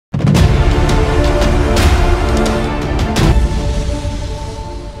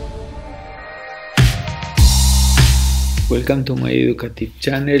Welcome to my educative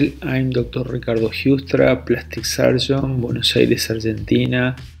channel. I'm Dr. Ricardo Giustra, plastic surgeon, Buenos Aires,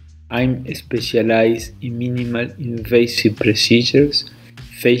 Argentina. I'm specialized in minimal invasive procedures,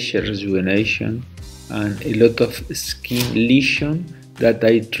 facial rejuvenation, and a lot of skin lesion that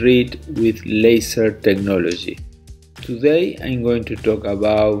I treat with laser technology. Today I'm going to talk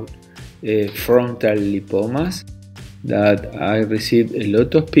about frontal lipomas that I receive a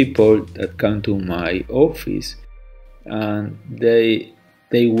lot of people that come to my office and they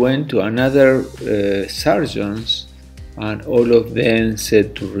went to another surgeons and all of them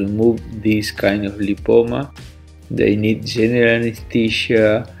said to remove this kind of lipoma. They need general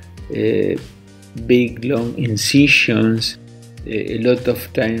anesthesia, big long incisions, a lot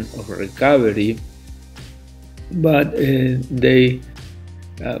of time of recovery, but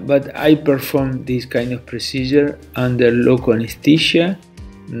I perform this kind of procedure under local anesthesia,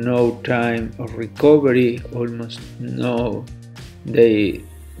 no time of recovery, almost no. They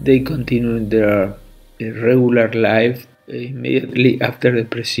continue their regular life immediately after the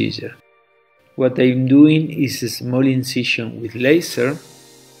procedure. What I'm doing is a small incision with laser,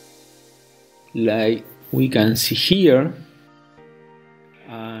 like we can see here.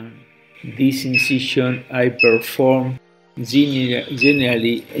 And this incision I perform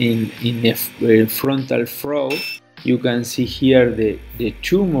generally in a frontal frown. You can see here the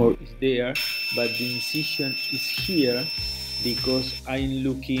tumor is there, but the incision is here because I'm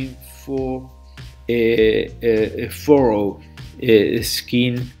looking for a furrow, a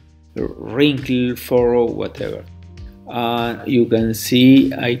skin wrinkle, furrow, whatever. And you can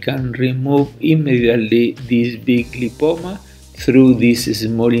see I can remove immediately this big lipoma through this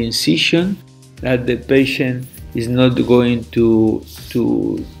small incision that the patient is not going to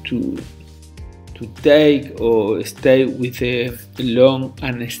take or stay with a long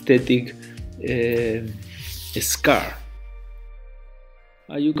anesthetic scar.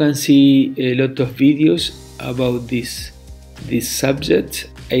 You can see a lot of videos about this subject.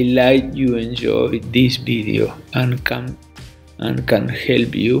 I like you enjoy this video and can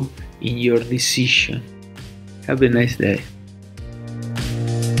help you in your decision. Have a nice day.